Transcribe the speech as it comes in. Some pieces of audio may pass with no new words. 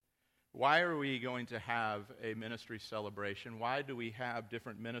Why are we going to have a ministry celebration? Why do we have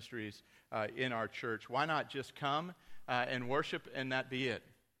different ministries in our church? Why not just come and worship and that be it?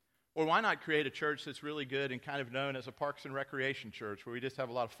 Or why not create a church that's really good and kind of known as a Parks and Recreation church, where we just have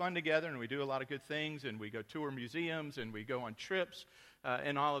a lot of fun together and we do a lot of good things and we go tour museums and we go on trips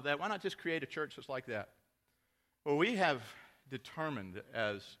and all of that? Why not just create a church that's like that? Well, we have determined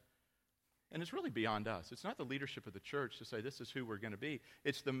and it's really beyond us. It's not the leadership of the church to say this is who we're going to be.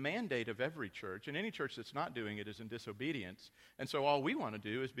 It's the mandate of every church, and any church that's not doing it is in disobedience. And so all we want to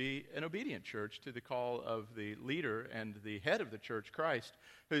do is be an obedient church to the call of the leader and the head of the church, Christ,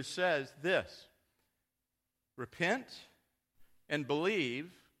 who says this: repent and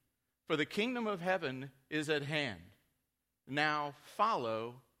believe, for the kingdom of heaven is at hand. Now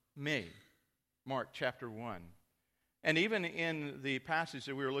follow me. Mark chapter 1. And even in the passage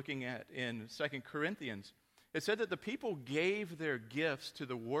that we were looking at in 2 Corinthians, it said that the people gave their gifts to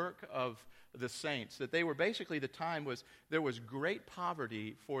the work of the saints. That they were basically, the time was, there was great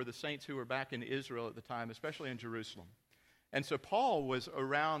poverty for the saints who were back in Israel at the time, especially in Jerusalem. And so Paul was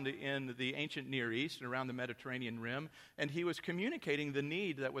around in the ancient Near East and around the Mediterranean Rim, and he was communicating the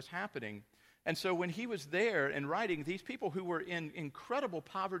need that was happening. And so when he was there and writing, these people who were in incredible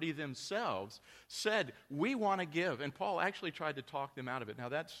poverty themselves said, we want to give. And Paul actually tried to talk them out of it. Now,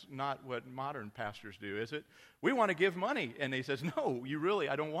 that's not what modern pastors do, is it? We want to give money. And he says, no,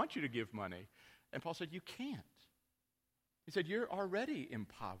 I don't want you to give money. And Paul said, you can't. He said, you're already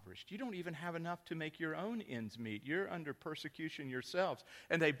impoverished. You don't even have enough to make your own ends meet. You're under persecution yourselves.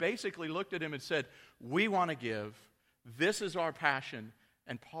 And they basically looked at him and said, we want to give. This is our passion.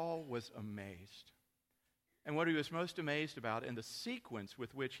 And Paul was amazed. And what he was most amazed about, and the sequence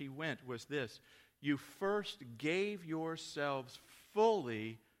with which he went, was this: you first gave yourselves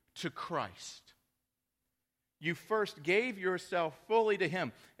fully to Christ. You first gave yourself fully to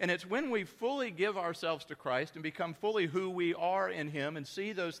Him. And it's when we fully give ourselves to Christ and become fully who we are in Him and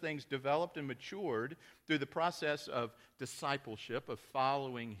see those things developed and matured through the process of discipleship, of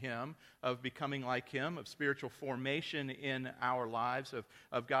following Him, of becoming like Him, of spiritual formation in our lives,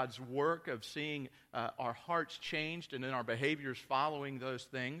 of God's work, of seeing our hearts changed and then our behaviors following those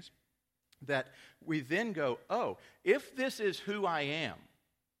things, that we then go, oh, if this is who I am,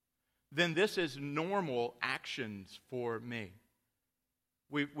 then this is normal actions for me.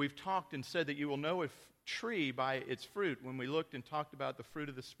 We've talked and said that you will know a tree by its fruit. When we looked and talked about the fruit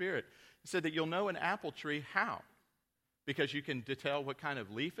of the Spirit, it said that you'll know an apple tree. How? Because you can tell what kind of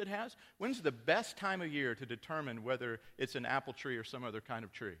leaf it has. When's the best time of year to determine whether it's an apple tree or some other kind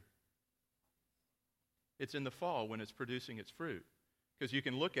of tree? It's in the fall when it's producing its fruit. Because you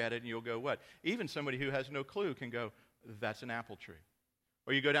can look at it and you'll go, what? Even somebody who has no clue can go, that's an apple tree.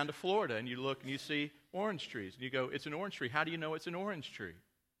 Or you go down to Florida and you look and you see orange trees. And you go, it's an orange tree. How do you know it's an orange tree?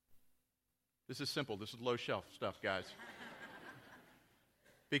 This is simple. This is low shelf stuff, guys.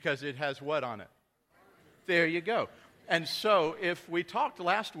 Because it has what on it? There you go. And so if we talked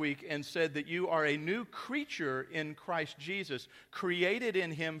last week and said that you are a new creature in Christ Jesus, created in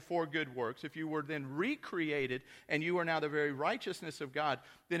Him for good works, if you were then recreated and you are now the very righteousness of God,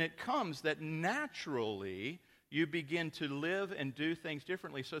 then it comes that naturally you begin to live and do things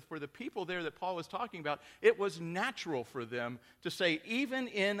differently. So for the people there that Paul was talking about, it was natural for them to say, even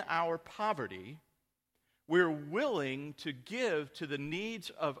in our poverty, we're willing to give to the needs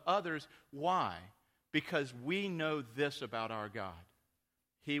of others. Why? Because we know this about our God: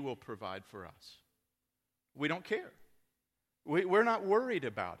 He will provide for us. We don't care. We're not worried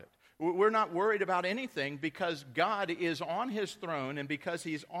about it. We're not worried about anything because God is on His throne, and because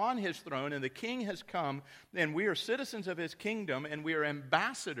He's on His throne and the King has come, and we are citizens of His kingdom, and we are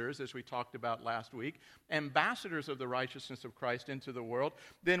ambassadors, as we talked about last week, ambassadors of the righteousness of Christ into the world,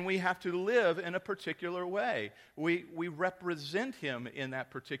 then we have to live in a particular way. We represent Him in that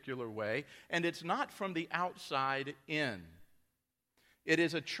particular way, and it's not from the outside in. It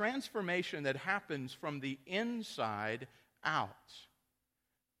is a transformation that happens from the inside out.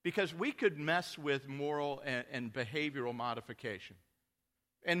 Because we could mess with moral and behavioral modification.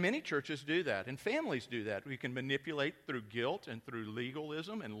 And many churches do that, and families do that. We can manipulate through guilt and through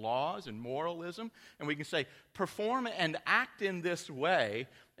legalism and laws and moralism, and we can say, perform and act in this way,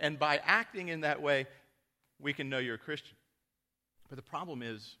 and by acting in that way, we can know you're a Christian. But the problem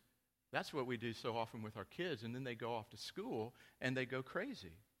is, that's what we do so often with our kids, and then they go off to school and they go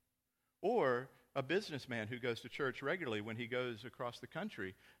crazy. Or a businessman who goes to church regularly when he goes across the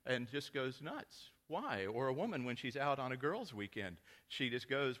country and just goes nuts. Why? Or a woman when she's out on a girls' weekend. She just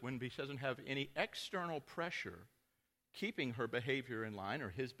goes when she doesn't have any external pressure keeping her behavior in line, or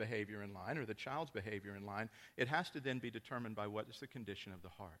his behavior in line, or the child's behavior in line. It has to then be determined by what is the condition of the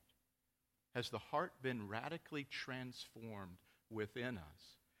heart. Has the heart been radically transformed within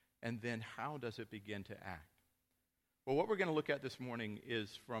us? And then how does it begin to act? Well, what we're going to look at this morning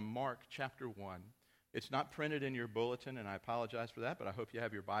is from Mark chapter 1. It's not printed in your bulletin, and I apologize for that, but I hope you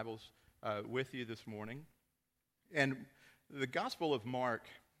have your Bibles with you this morning. And the Gospel of Mark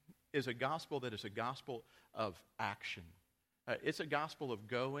is a gospel that is a gospel of action. It's a gospel of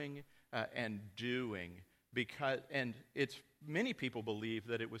going and doing, and many people believe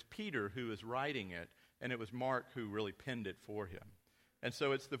that it was Peter who was writing it, and it was Mark who really penned it for him. And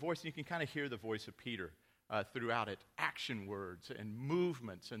so it's the voice, you can kind of hear the voice of Peter throughout it, action words and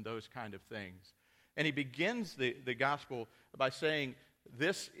movements and those kind of things. And he begins the gospel by saying,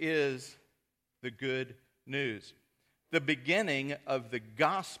 this is the good news. The beginning of the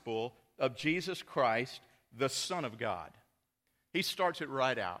gospel of Jesus Christ, the Son of God. He starts it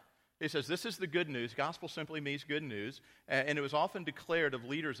right out. He says, this is the good news. Gospel simply means good news. And it was often declared of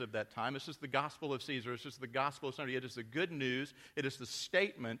leaders of that time, this is the gospel of Caesar. This is the gospel of somebody. It is the good news. It is the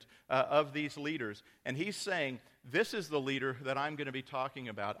statement of these leaders. And he's saying, this is the leader that I'm going to be talking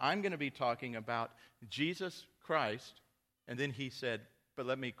about. I'm going to be talking about Jesus Christ. And then he said, but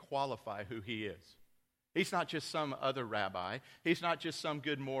let me qualify who he is. He's not just some other rabbi. He's not just some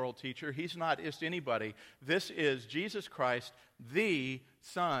good moral teacher. He's not just anybody. This is Jesus Christ, the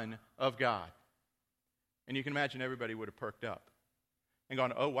Son of God. And you can imagine everybody would have perked up and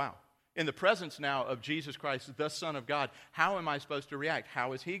gone, oh, wow. In the presence now of Jesus Christ, the Son of God, how am I supposed to react?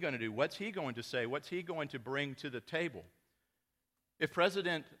 How is he going to do? What's he going to say? What's he going to bring to the table? If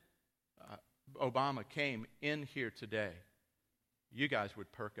President Obama came in here today, you guys would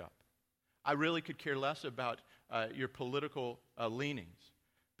perk up. I really could care less about your political leanings,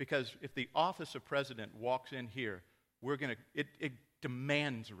 because if the office of president walks in here, it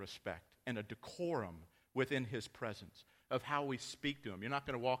demands respect and a decorum within his presence of how we speak to him. You're not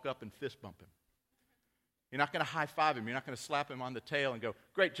going to walk up and fist bump him. You're not going to high five him. You're not going to slap him on the tail and go,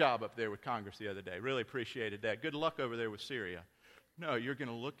 great job up there with Congress the other day. Really appreciated that. Good luck over there with Syria. No, you're going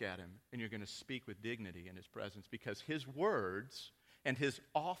to look at him and you're going to speak with dignity in his presence, because his words and his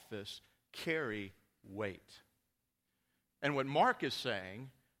office carry weight. And what Mark is saying,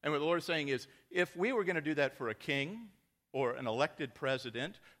 and what the Lord is saying is, if we were going to do that for a king or an elected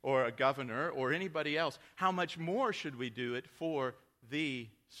president or a governor or anybody else, how much more should we do it for the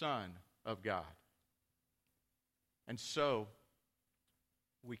Son of God? And so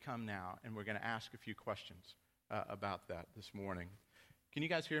we come now and we're going to ask a few questions about that this morning. Can you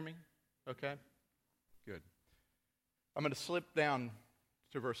guys hear me? Okay? Good. I'm going to slip down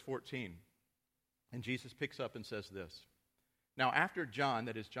to verse 14. And Jesus picks up and says this. Now after John,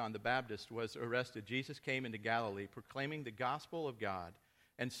 that is John the Baptist, was arrested, Jesus came into Galilee proclaiming the gospel of God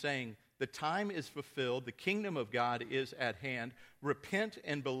and saying, the time is fulfilled, the kingdom of God is at hand. Repent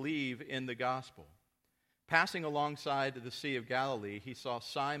and believe in the gospel. Passing alongside the Sea of Galilee, he saw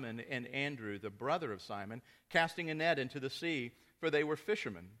Simon and Andrew, the brother of Simon, casting a net into the sea, for they were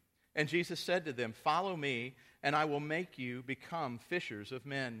fishermen. And Jesus said to them, follow me, and I will make you become fishers of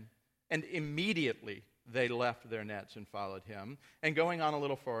men. And immediately they left their nets and followed him. And going on a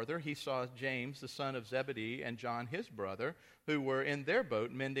little farther, he saw James, the son of Zebedee, and John, his brother, who were in their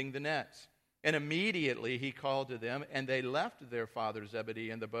boat mending the nets. And immediately he called to them, and they left their father Zebedee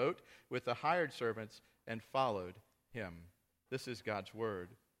in the boat with the hired servants and followed him. This is God's word.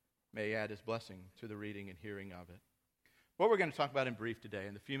 May he add his blessing to the reading and hearing of it. What we're going to talk about in brief today,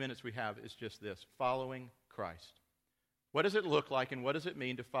 in the few minutes we have, is just this: following Christ. What does it look like, and what does it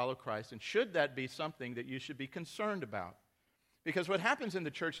mean to follow Christ? And should that be something that you should be concerned about? Because what happens in the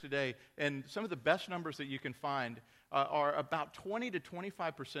church today, and some of the best numbers that you can find, are about 20 to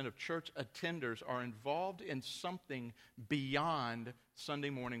 25% of church attenders are involved in something beyond Sunday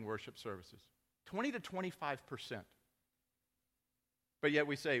morning worship services. 20 to 25%. But yet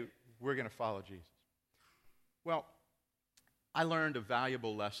we say, we're going to follow Jesus. Well, I learned a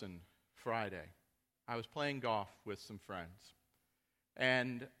valuable lesson Friday. I was playing golf with some friends,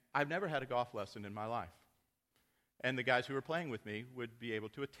 and I've never had a golf lesson in my life. And the guys who were playing with me would be able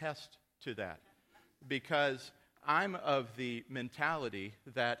to attest to that, because I'm of the mentality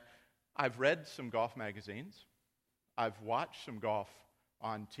that I've read some golf magazines, I've watched some golf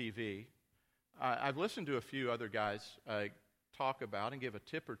on TV, I've listened to a few other guys talk about and give a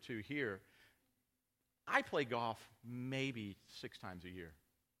tip or two here. I play golf maybe 6 times a year.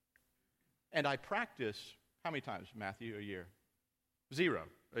 And I practice, how many times, Matthew, a year? 0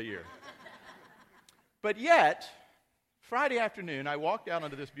 a year. But yet, Friday afternoon, I walked out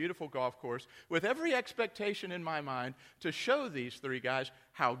onto this beautiful golf course with every expectation in my mind to show these 3 guys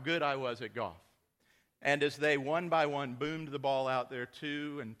how good I was at golf. And as they, one by one, boomed the ball out there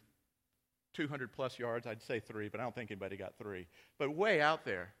 2 and 200 plus yards. I'd say 3, but I don't think anybody got 3. But way out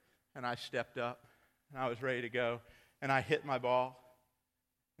there. And I stepped up, and I was ready to go. And I hit my ball.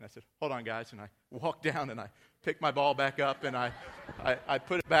 And I said, hold on, guys. And I walked down, and I picked my ball back up, and I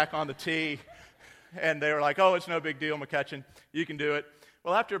put it back on the tee. And they were like, oh, it's no big deal, McCutcheon. You can do it.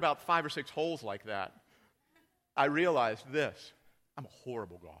 Well, after about 5 or 6 holes like that, I realized this. I'm a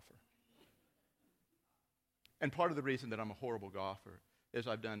horrible golfer. And part of the reason that I'm a horrible golfer is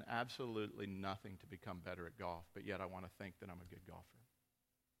I've done absolutely nothing to become better at golf, but yet I want to think that I'm a good golfer.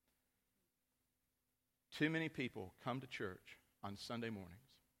 Too many people come to church on Sunday mornings,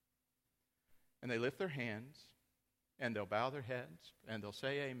 and they lift their hands, and they'll bow their heads, and they'll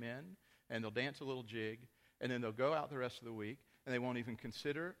say amen, and they'll dance a little jig, and then they'll go out the rest of the week, and they won't even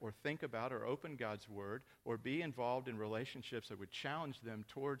consider or think about or open God's Word or be involved in relationships that would challenge them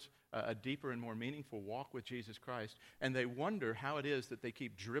towards a deeper and more meaningful walk with Jesus Christ, and they wonder how it is that they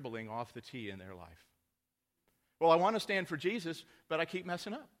keep dribbling off the tee in their life. Well, I want to stand for Jesus, but I keep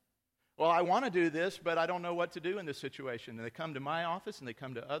messing up. Well, I want to do this, but I don't know what to do in this situation. And they come to my office, and they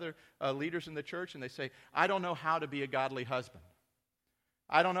come to other leaders in the church, and they say, I don't know how to be a godly husband.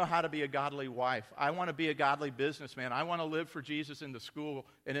 I don't know how to be a godly wife. I want to be a godly businessman. I want to live for Jesus in the school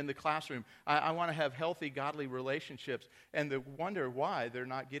and in the classroom. I want to have healthy, godly relationships. And they wonder why they're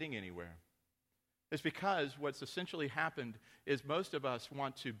not getting anywhere. It's because what's essentially happened is most of us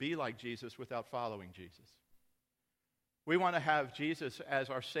want to be like Jesus without following Jesus. We want to have Jesus as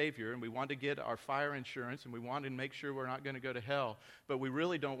our Savior, and we want to get our fire insurance, and we want to make sure we're not going to go to hell, but we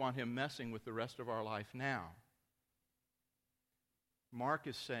really don't want Him messing with the rest of our life now. Mark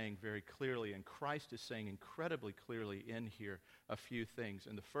is saying very clearly, and Christ is saying incredibly clearly in here a few things.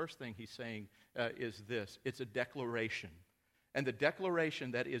 And the first thing He's saying is this. It's a declaration. And the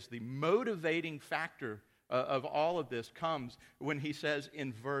declaration that is the motivating factor of all of this comes when He says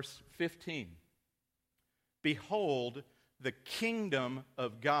in verse 15, behold, the kingdom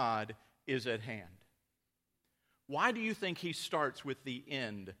of God is at hand. Why do you think He starts with the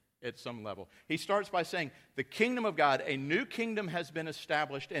end at some level? He starts by saying, the kingdom of God, a new kingdom has been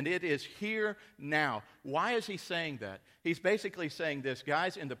established, and it is here now. Why is He saying that? He's basically saying this,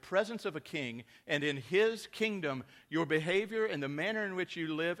 guys, in the presence of a king and in His kingdom, your behavior and the manner in which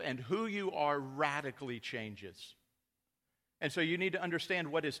you live and who you are radically changes. And so you need to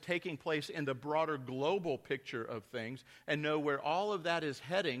understand what is taking place in the broader global picture of things and know where all of that is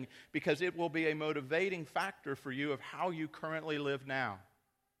heading, because it will be a motivating factor for you of how you currently live now.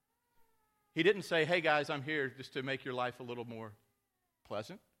 He didn't say, hey guys, I'm here just to make your life a little more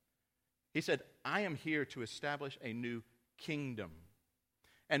pleasant. He said, I am here to establish a new kingdom.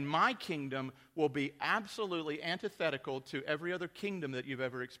 And my kingdom will be absolutely antithetical to every other kingdom that you've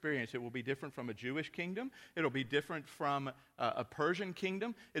ever experienced. It will be different from a Jewish kingdom. It'll be different from a Persian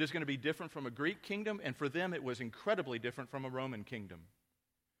kingdom. It is going to be different from a Greek kingdom. And for them, it was incredibly different from a Roman kingdom.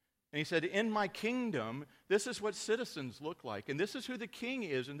 And He said, in my kingdom, this is what citizens look like. And this is who the king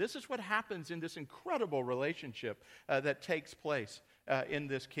is. And this is what happens in this incredible relationship that takes place in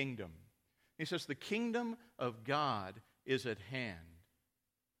this kingdom. He says, the kingdom of God is at hand.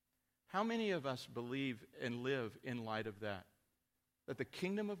 How many of us believe and live in light of that? That the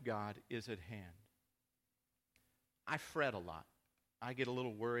kingdom of God is at hand. I fret a lot. I get a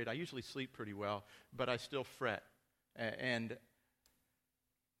little worried. I usually sleep pretty well, but I still fret. And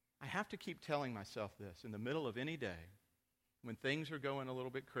I have to keep telling myself this. In the middle of any day, when things are going a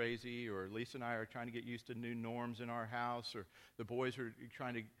little bit crazy, or Lisa and I are trying to get used to new norms in our house, or the boys are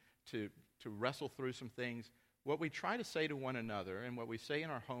trying to wrestle through some things, what we try to say to one another, and what we say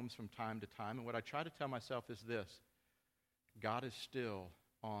in our homes from time to time, and what I try to tell myself is this: God is still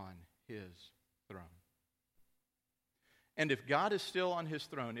on His throne. And if God is still on His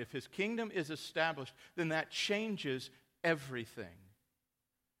throne, if His kingdom is established, then that changes everything.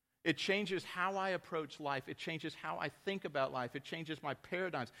 It changes how I approach life. It changes how I think about life. It changes my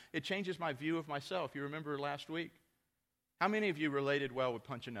paradigms. It changes my view of myself. You remember last week? How many of you related well with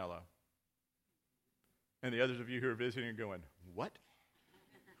Punchinello? And the others of you who are visiting are going, what?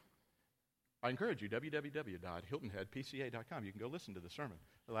 I encourage you, www.hiltonheadpca.com. You can go listen to the sermon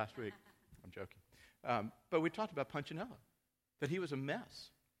last week. I'm joking. But we talked about Punchinello, that he was a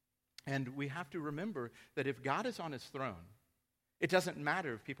mess. And we have to remember that if God is on His throne, it doesn't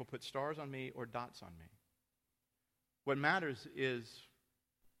matter if people put stars on me or dots on me. What matters is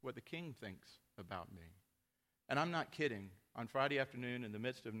what the king thinks about me. And I'm not kidding. On Friday afternoon, in the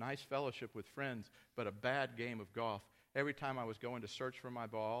midst of nice fellowship with friends, but a bad game of golf, every time I was going to search for my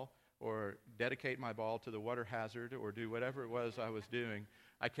ball or dedicate my ball to the water hazard or do whatever it was I was doing,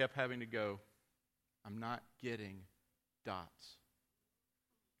 I kept having to go, I'm not getting dots.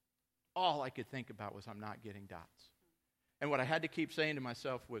 all I could think about was, I'm not getting dots. And what I had to keep saying to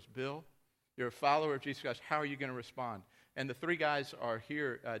myself was, Bill, you're a follower of Jesus Christ. How are you going to respond? And the three guys are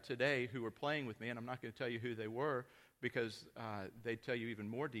here today who were playing with me, and I'm not going to tell you who they were because they'd tell you even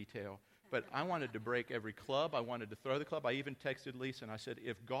more detail. But I wanted to break every club. I wanted to throw the club. I even texted Lisa, and I said,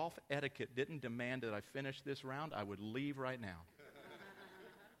 if golf etiquette didn't demand that I finish this round, I would leave right now.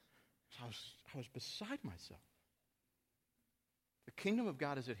 So I was beside myself. The kingdom of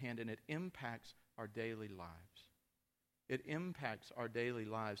God is at hand, and it impacts our daily lives. It impacts our daily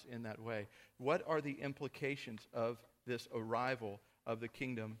lives in that way. What are the implications of this arrival of the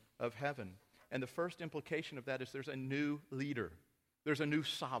kingdom of heaven? And the first implication of that is there's a new leader. There's a new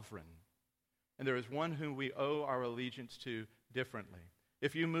sovereign. And there is one whom we owe our allegiance to differently.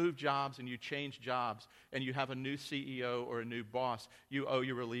 If you move jobs and you change jobs and you have a new CEO or a new boss, you owe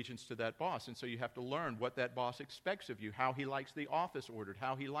your allegiance to that boss. And so you have to learn what that boss expects of you, how he likes the office ordered,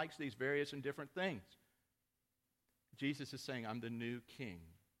 how he likes these various and different things. Jesus is saying, I'm the new king.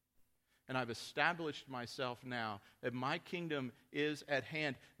 And I've established myself now that my kingdom is at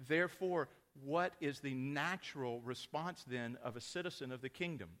hand. Therefore, what is the natural response then of a citizen of the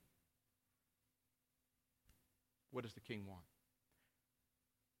kingdom? What does the king want?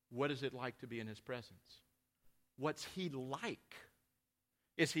 What is it like to be in his presence? What's he like?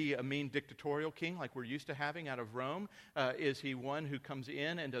 Is he a mean dictatorial king like we're used to having out of Rome? Is he one who comes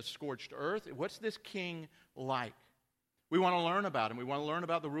in and does scorched earth? What's this king like? We want to learn about him. We want to learn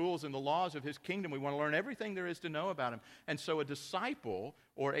about the rules and the laws of his kingdom. We want to learn everything there is to know about him. And so a disciple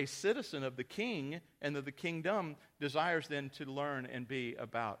or a citizen of the king and of the kingdom desires then to learn and be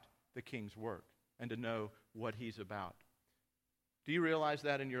about the king's work and to know what he's about. Do you realize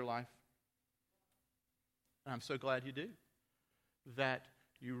that in your life? And I'm so glad you do. That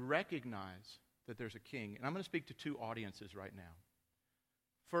you recognize that there's a king. And I'm going to speak to two audiences right now.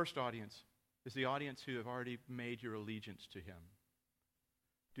 First audience is the audience who have already made your allegiance to him.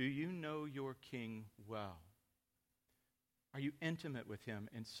 Do you know your king well? Are you intimate with him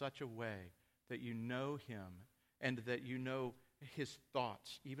in such a way that you know him and that you know his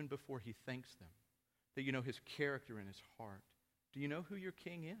thoughts even before he thinks them? That you know his character and his heart? Do you know who your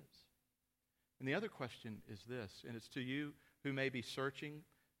king is? And the other question is this, and it's to you who may be searching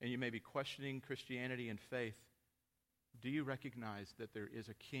and you may be questioning Christianity and faith. Do you recognize that there is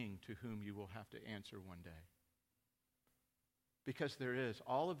a king to whom you will have to answer one day? Because there is.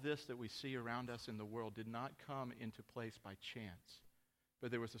 All of this that we see around us in the world did not come into place by chance.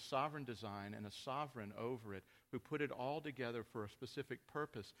 But there was a sovereign design and a sovereign over it who put it all together for a specific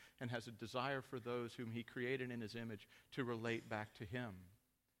purpose and has a desire for those whom he created in his image to relate back to him.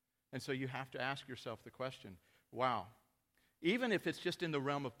 And so you have to ask yourself the question, wow, even if it's just in the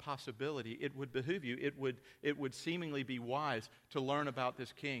realm of possibility, it would behoove you, it would seemingly be wise to learn about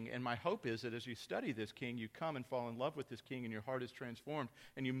this king. And my hope is that as you study this king, you come and fall in love with this king and your heart is transformed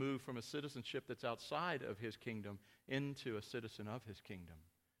and you move from a citizenship that's outside of his kingdom into a citizen of his kingdom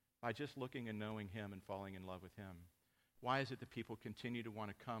by just looking and knowing him and falling in love with him. Why is it that people continue to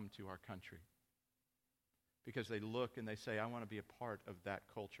want to come to our country? Because they look and they say, I want to be a part of that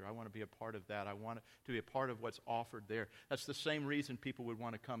culture. I want to be a part of that. I want to be a part of what's offered there. That's the same reason people would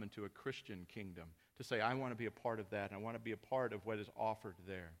want to come into a Christian kingdom, to say, I want to be a part of that, and I want to be a part of what is offered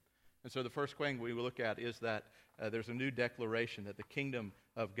there. And so the first thing we look at is that there's a new declaration that the kingdom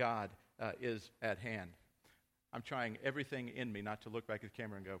of God is at hand. I'm trying everything in me not to look back at the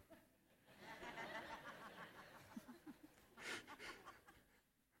camera and go,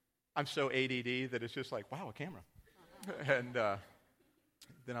 I'm so ADD that it's just like, wow, a camera. And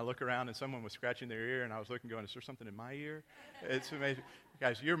then I look around and someone was scratching their ear and I was looking going, is there something in my ear? It's amazing.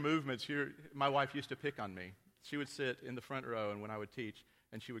 Guys, your movements, my wife used to pick on me. She would sit in the front row and when I would teach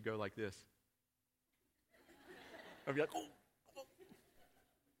and she would go like this. I'd be like, oh.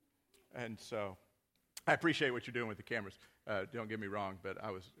 And so I appreciate what you're doing with the cameras. Don't get me wrong, but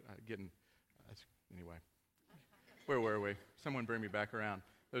I was anyway. Where were we? Someone bring me back around.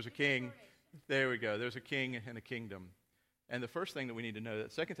 There's a king. There we go. There's a king and a kingdom. And the first thing that we need to know, the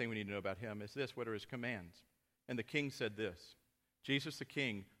second thing we need to know about him is this: what are his commands? And the king said this. Jesus the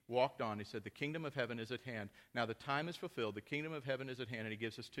king walked on. He said, the kingdom of heaven is at hand. Now the time is fulfilled. The kingdom of heaven is at hand. And he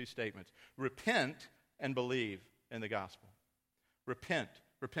gives us two statements. Repent and believe in the gospel. Repent.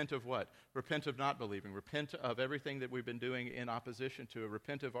 Repent of what? Repent of not believing. Repent of everything that we've been doing in opposition to it.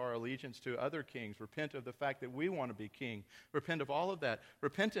 Repent of our allegiance to other kings. Repent of the fact that we want to be king. Repent of all of that.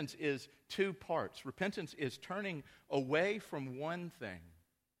 Repentance is two parts. Repentance is turning away from one thing,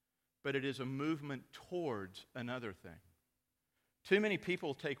 but it is a movement towards another thing. Too many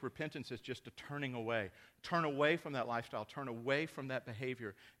people take repentance as just a turning away. Turn away from that lifestyle. Turn away from that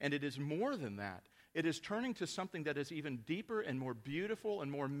behavior. And it is more than that. It is turning to something that is even deeper and more beautiful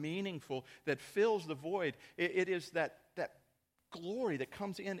and more meaningful that fills the void. It is that glory that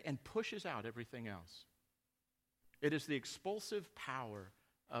comes in and pushes out everything else. It is the expulsive power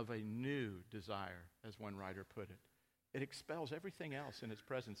of a new desire, as one writer put it. It expels everything else in its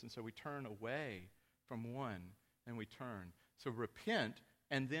presence. And so we turn away from one and we turn. So repent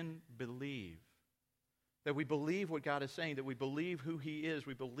and then believe. That we believe what God is saying, that we believe who He is,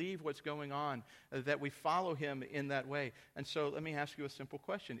 we believe what's going on, that we follow Him in that way. And so let me ask you a simple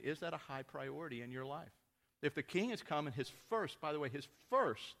question. Is that a high priority in your life? If the King has come and his first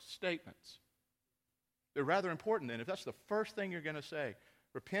statements, they're rather important then. If that's the first thing you're going to say,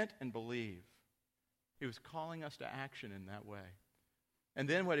 repent and believe. He was calling us to action in that way. And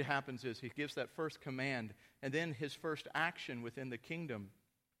then what happens is He gives that first command, and then His first action within the kingdom,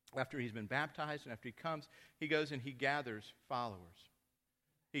 after He's been baptized and after He comes, He goes and He gathers followers.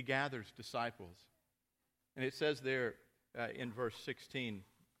 He gathers disciples. And it says there in verse 16,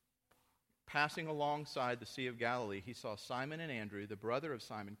 passing alongside the Sea of Galilee, He saw Simon and Andrew, the brother of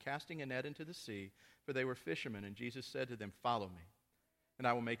Simon, casting a net into the sea, for they were fishermen. And Jesus said to them, follow me, and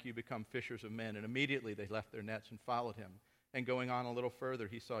I will make you become fishers of men. And immediately they left their nets and followed Him. And going on a little further,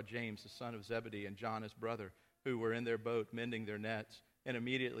 He saw James, the son of Zebedee, and John, his brother, who were in their boat mending their nets. And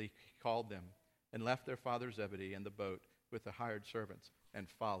immediately He called them and left their father Zebedee in the boat with the hired servants and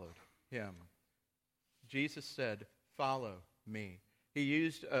followed Him. Jesus said, follow me. He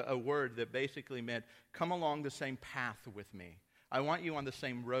used a word that basically meant, come along the same path with me. I want you on the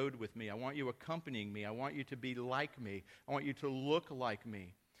same road with me. I want you accompanying me. I want you to be like me. I want you to look like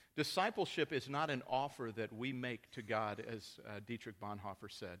me. Discipleship is not an offer that we make to God, as Dietrich Bonhoeffer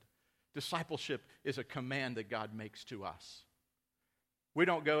said. Discipleship is a command that God makes to us. We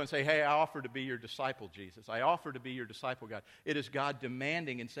don't go and say, hey, I offer to be your disciple, Jesus. I offer to be your disciple, God. It is God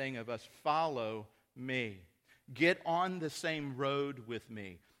demanding and saying of us, follow me. Get on the same road with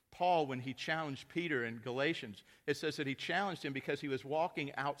me. Paul, when he challenged Peter in Galatians, it says that he challenged him because he was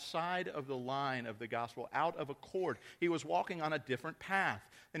walking outside of the line of the gospel, out of accord. He was walking on a different path.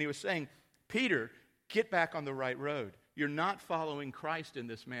 And he was saying, Peter, get back on the right road. You're not following Christ in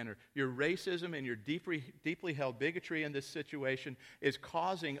this manner. Your racism and your deeply held bigotry in this situation is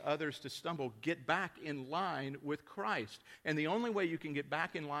causing others to stumble. Get back in line with Christ. And the only way you can get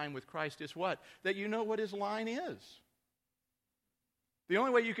back in line with Christ is what? That you know what His line is. The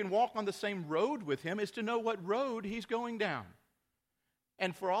only way you can walk on the same road with Him is to know what road He's going down.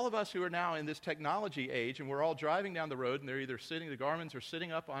 And for all of us who are now in this technology age, and we're all driving down the road, and they're either sitting, the Garmins are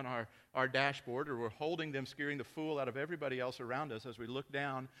sitting up on our dashboard, or we're holding them, scaring the fool out of everybody else around us as we look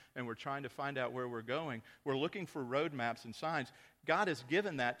down and we're trying to find out where we're going. We're looking for road maps and signs. God has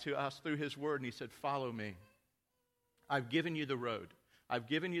given that to us through His Word, and He said, follow me. I've given you the road. I've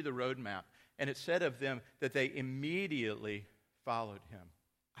given you the road map. And it said of them that they immediately followed Him.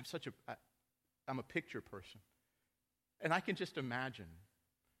 I'm a picture person. And I can just imagine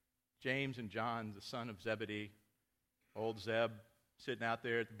James and John, the son of Zebedee, old Zeb, sitting out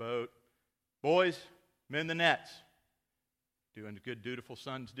there at the boat. Boys, mend the nets. Doing what good, dutiful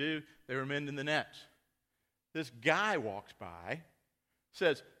sons do. They were mending the nets. This guy walks by,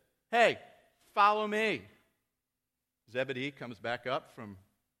 says, hey, follow me. Zebedee comes back up from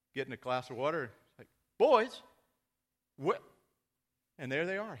getting a glass of water. Like, boys, what? And there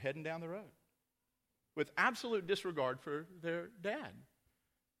they are, heading down the road with absolute disregard for their dad.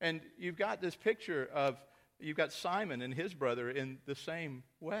 And you've got this picture of, you've got Simon and his brother in the same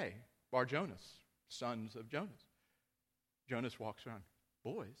way. Bar-Jonas, sons of Jonas. Jonas walks around,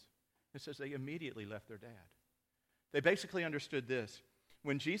 boys. It says they immediately left their dad. They basically understood this.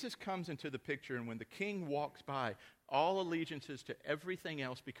 When Jesus comes into the picture and when the king walks by, all allegiances to everything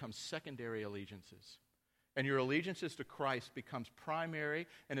else become secondary allegiances. And your allegiances to Christ becomes primary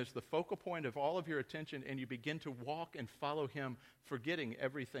and is the focal point of all of your attention, and you begin to walk and follow Him, forgetting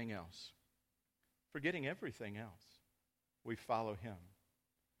everything else. Forgetting everything else, we follow Him.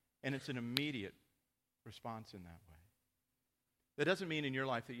 And it's an immediate response in that way. That doesn't mean in your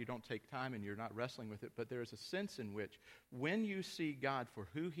life that you don't take time and you're not wrestling with it, but there is a sense in which when you see God for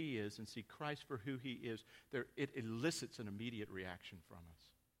who He is and see Christ for who He is, it elicits an immediate reaction from us.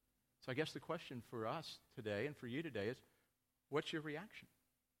 So I guess the question for us today and for you today is, what's your reaction?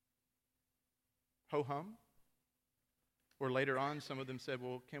 Ho-hum? Or later on, some of them said,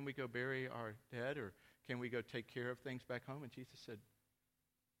 well, can we go bury our dead, or can we go take care of things back home? And Jesus said,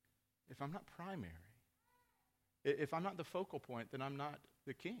 if I'm not primary, if I'm not the focal point, then I'm not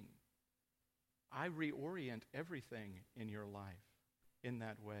the king. I reorient everything in your life. in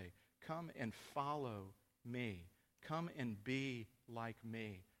that way. Come and follow me. Come and be like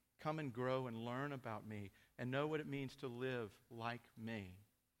me. Come and grow and learn about me and know what it means to live like me.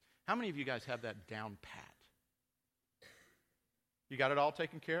 How many of you guys have that down pat? You got it all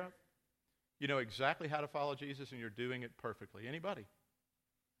taken care of? You know exactly how to follow Jesus and you're doing it perfectly. Anybody?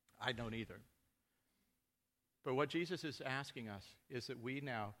 I don't either. But what Jesus is asking us is that we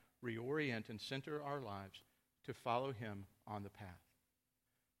now reorient and center our lives to follow him on the path,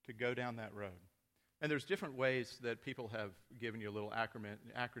 to go down that road. And there's different ways that people have given you little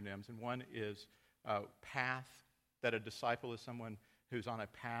acronyms, and one is PATH, that a disciple is someone who's on a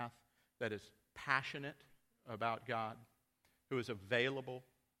path that is passionate about God, who is available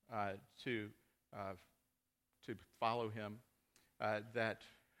to follow him,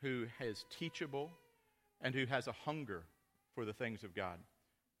 who is teachable, and who has a hunger for the things of God.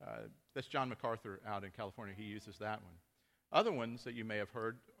 That's John MacArthur out in California. He uses that one. Other ones that you may have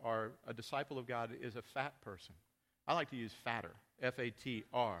heard are a disciple of God is a fat person. I like to use fatter,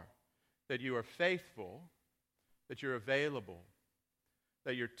 F-A-T-R, that you are faithful, that you're available,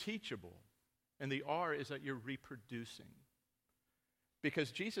 that you're teachable, and the R is that you're reproducing.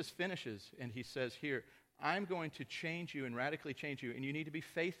 Because Jesus finishes and he says here, I'm going to change you and radically change you, and you need to be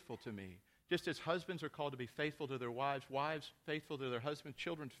faithful to me. Just as husbands are called to be faithful to their wives, wives faithful to their husbands,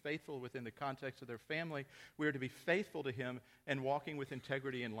 children faithful within the context of their family, we are to be faithful to him and walking with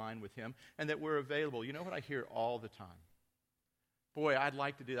integrity in line with him, and that we're available. You know what I hear all the time? Boy, I'd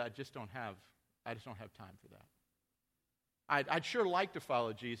like to do that. I just don't have time for that. I'd sure like to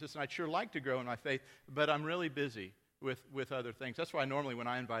follow Jesus, and I'd sure like to grow in my faith, but I'm really busy with other things. That's why normally when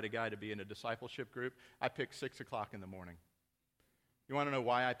I invite a guy to be in a discipleship group, I pick 6 o'clock in the morning. You want to know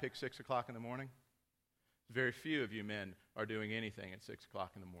why I pick 6 o'clock in the morning? Very few of you men are doing anything at 6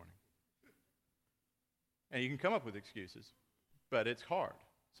 o'clock in the morning. And you can come up with excuses, but it's hard.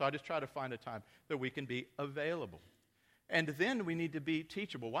 So I just try to find a time that we can be available. And then we need to be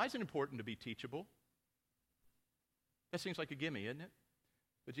teachable. Why is it important to be teachable? That seems like a gimme, isn't it?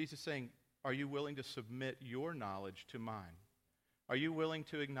 But Jesus is saying, are you willing to submit your knowledge to mine? Are you willing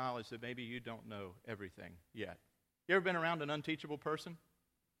to acknowledge that maybe you don't know everything yet? You ever been around an unteachable person?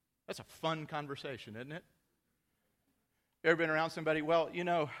 That's a fun conversation, isn't it? You ever been around somebody? Well,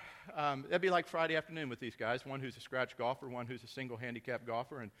 that'd be like Friday afternoon with these guys. One who's a scratch golfer, one who's a single handicap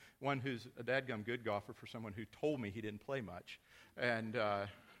golfer, and one who's a dadgum good golfer for someone who told me he didn't play much, and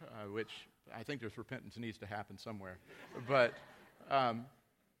which I think there's repentance needs to happen somewhere. But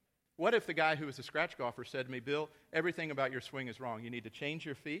what if the guy who was a scratch golfer said to me, Bill, everything about your swing is wrong. You need to change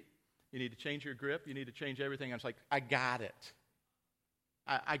your feet. You need to change your grip. You need to change everything. I was like, I got it.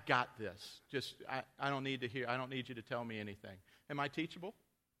 I got this. I don't need to hear. I don't need you to tell me anything. Am I teachable?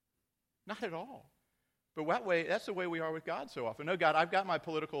 Not at all. But that's the way we are with God so often. No, God, I've got my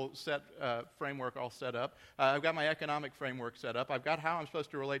political framework all set up. I've got my economic framework set up. I've got how I'm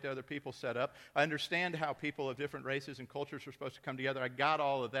supposed to relate to other people set up. I understand how people of different races and cultures are supposed to come together. I got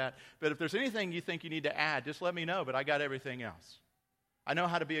all of that. But if there's anything you think you need to add, just let me know. But I got everything else. I know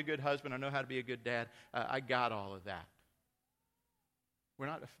how to be a good husband. I know how to be a good dad. I got all of that. We're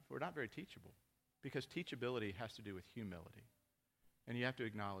not very teachable, because teachability has to do with humility. And you have to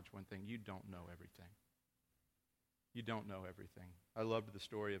acknowledge one thing. You don't know everything. You don't know everything. I loved the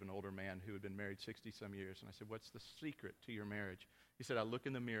story of an older man who had been married 60-some years, and I said, what's the secret to your marriage? He said, I look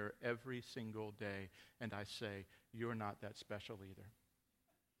in the mirror every single day, and I say, you're not that special either.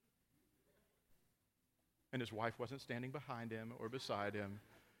 And his wife wasn't standing behind him or beside him,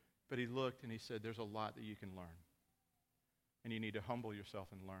 but he looked and he said, there's a lot that you can learn. And you need to humble yourself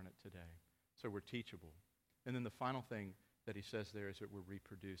and learn it today. So we're teachable. And then the final thing that he says there is that we're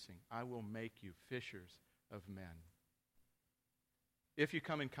reproducing. I will make you fishers of men. If you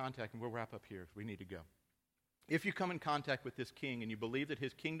come in contact, and we'll wrap up here, we need to go. If you come in contact with this king and you believe that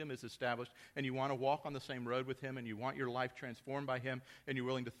his kingdom is established and you want to walk on the same road with him and you want your life transformed by him and you're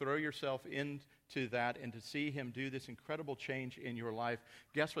willing to throw yourself into that and to see him do this incredible change in your life,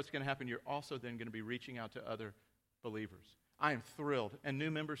 guess what's going to happen? You're also then going to be reaching out to other believers. I am thrilled. And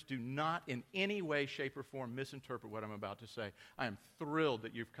new members, do not in any way, shape, or form misinterpret what I'm about to say. I am thrilled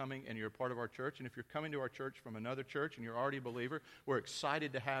that you're coming and you're a part of our church. And if you're coming to our church from another church and you're already a believer, we're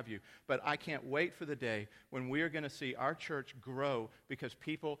excited to have you. But I can't wait for the day when we are going to see our church grow because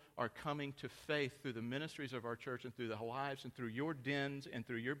people are coming to faith through the ministries of our church and through the lives and through your dens and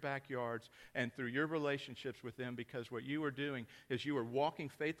through your backyards and through your relationships with them, because what you are doing is you are walking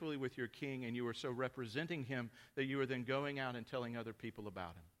faithfully with your king and you are so representing him that you are then going out and telling other people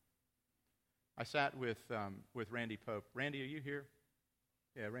about him. I sat with Randy Pope. Randy, are you here?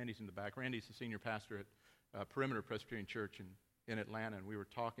 Yeah, Randy's in the back. Randy's the senior pastor at Perimeter Presbyterian Church in Atlanta, and we were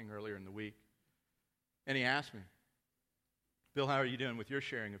talking earlier in the week. And he asked me, Bill, how are you doing with your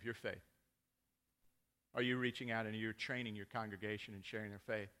sharing of your faith? Are you reaching out and you're training your congregation and sharing their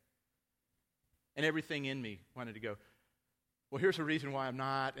faith? And everything in me wanted to go, well, here's a reason why I'm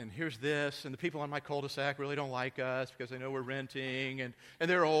not, and here's this, and the people on my cul-de-sac really don't like us because they know we're renting, and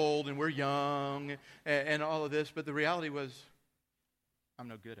they're old, and we're young, and all of this. But the reality was, I'm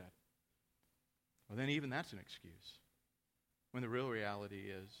no good at it. Well, then even that's an excuse. When the real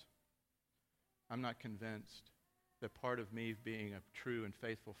reality is, I'm not convinced that part of me being a true and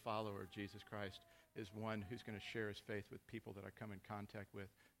faithful follower of Jesus Christ is one who's going to share his faith with people that I come in contact with.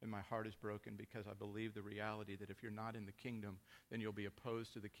 And my heart is broken because I believe the reality that if you're not in the kingdom, then you'll be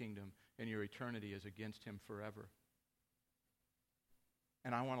opposed to the kingdom, and your eternity is against him forever.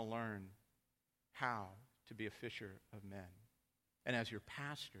 And I want to learn how to be a fisher of men. And as your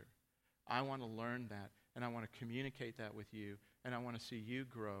pastor, I want to learn that, and I want to communicate that with you, and I want to see you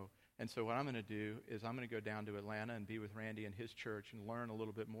grow. And so what I'm going to do is I'm going to go down to Atlanta and be with Randy and his church and learn a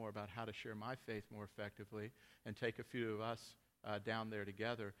little bit more about how to share my faith more effectively, and take a few of us down there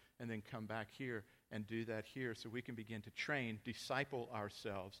together, and then come back here and do that here so we can begin to train, disciple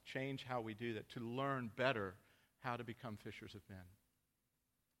ourselves, change how we do that, to learn better how to become fishers of men.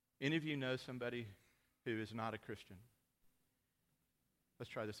 Any of you know somebody who is not a Christian?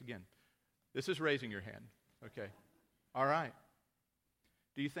 Let's try this again. This is raising your hand. Okay. All right.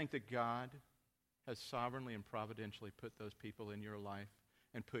 Do you think that God has sovereignly and providentially put those people in your life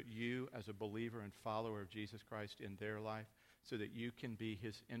and put you as a believer and follower of Jesus Christ in their life so that you can be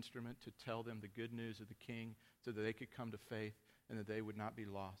his instrument to tell them the good news of the King so that they could come to faith and that they would not be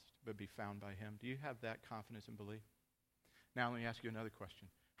lost but be found by him? Do you have that confidence and belief? Now let me ask you another question.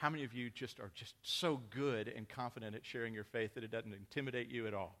 How many of you are just so good and confident at sharing your faith that it doesn't intimidate you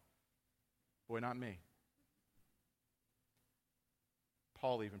at all? Boy, not me.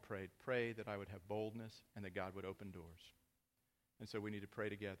 Paul even prayed, pray that I would have boldness and that God would open doors. And so we need to pray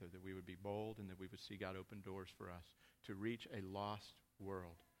together that we would be bold and that we would see God open doors for us to reach a lost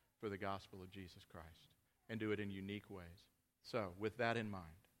world for the gospel of Jesus Christ and do it in unique ways. So with that in mind,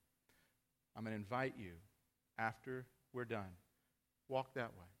 I'm going to invite you, after we're done, walk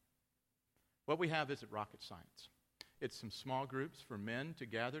that way. What we have isn't rocket science. It's some small groups for men to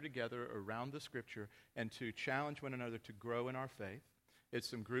gather together around the Scripture and to challenge one another to grow in our faith. It's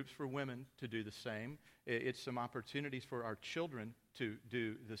some groups for women to do the same. It's some opportunities for our children to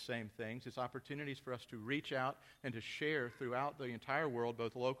do the same things. It's opportunities for us to reach out and to share throughout the entire world,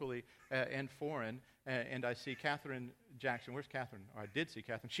 both locally and foreign. And I see Catherine Jackson. Where's Catherine? Or I did see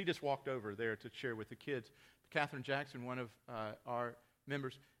Catherine. She just walked over there to share with the kids. Catherine Jackson, one of our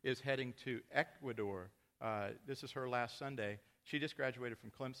members, is heading to Ecuador. This is her last Sunday. She just graduated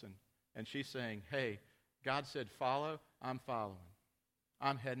from Clemson. And she's saying, hey, God said follow, I'm following.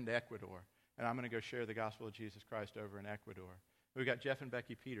 I'm heading to Ecuador, and I'm going to go share the gospel of Jesus Christ over in Ecuador. We've got Jeff and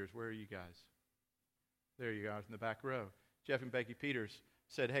Becky Peters. Where are you guys? There you guys in the back row. Jeff and Becky Peters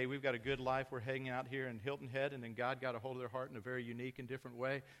said, hey, we've got a good life. We're hanging out here in Hilton Head, and then God got a hold of their heart in a very unique and different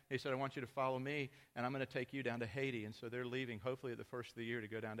way. He said, I want you to follow me, and I'm going to take you down to Haiti. And so they're leaving, hopefully at the first of the year, to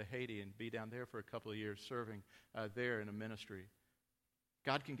go down to Haiti and be down there for a couple of years serving there in a ministry.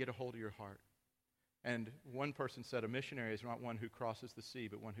 God can get a hold of your heart. And one person said, a missionary is not one who crosses the sea,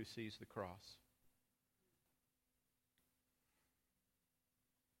 but one who sees the cross.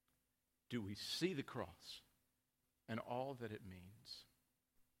 Do we see the cross and all that it means?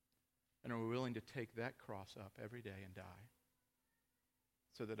 And are we willing to take that cross up every day and die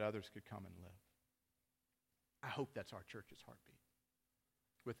so that others could come and live? I hope that's our church's heartbeat.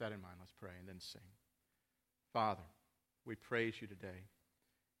 With that in mind, let's pray and then sing. Father, we praise you today.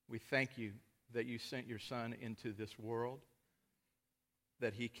 We thank you that you sent your Son into this world,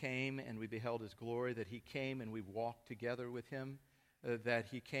 that he came and we beheld his glory, that he came and we walked together with him, that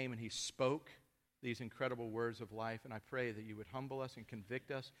he came and he spoke these incredible words of life. And I pray that you would humble us and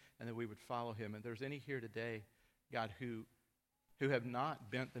convict us and that we would follow him. And if there's any here today, God, who have not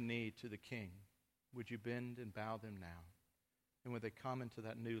bent the knee to the King, would you bend and bow them now? And would they come into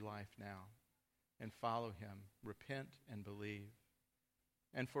that new life now and follow him, repent and believe?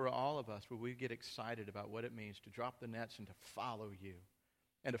 And for all of us, will we get excited about what it means to drop the nets and to follow you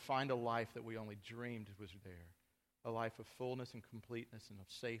and to find a life that we only dreamed was there, a life of fullness and completeness and of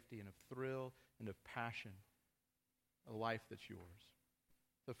safety and of thrill and of passion, a life that's yours.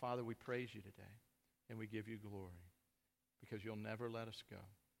 So, Father, we praise you today and we give you glory because you'll never let us go.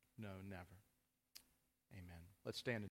 No, never. Amen. Let's stand.